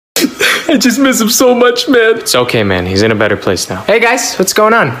I just miss him so much, man. It's okay, man. He's in a better place now. Hey, guys. What's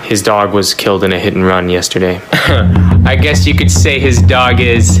going on? His dog was killed in a hit and run yesterday. I guess you could say his dog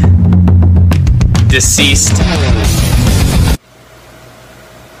is deceased.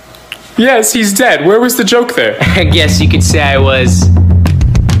 Yes, he's dead. Where was the joke there? I guess you could say I was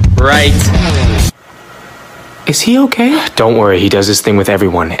right. Is he okay? Don't worry, he does this thing with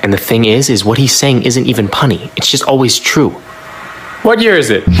everyone. And the thing is what he's saying isn't even punny. It's just always true. What year is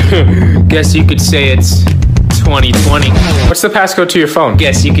it? Guess you could say it's 2020. What's the passcode to your phone?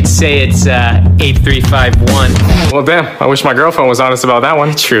 Guess you could say it's 8351. Well, damn. I wish my girlfriend was honest about that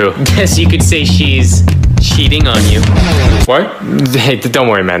one. True. Guess you could say she's cheating on you. What? Hey, don't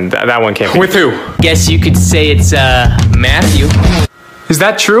worry, man. That one can't be. With who? Guess you could say it's Matthew. Is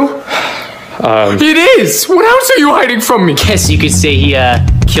that true? It is! What else are you hiding from me? Guess you could say he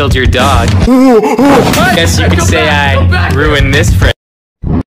killed your dog. Guess you could say I ruined this friend.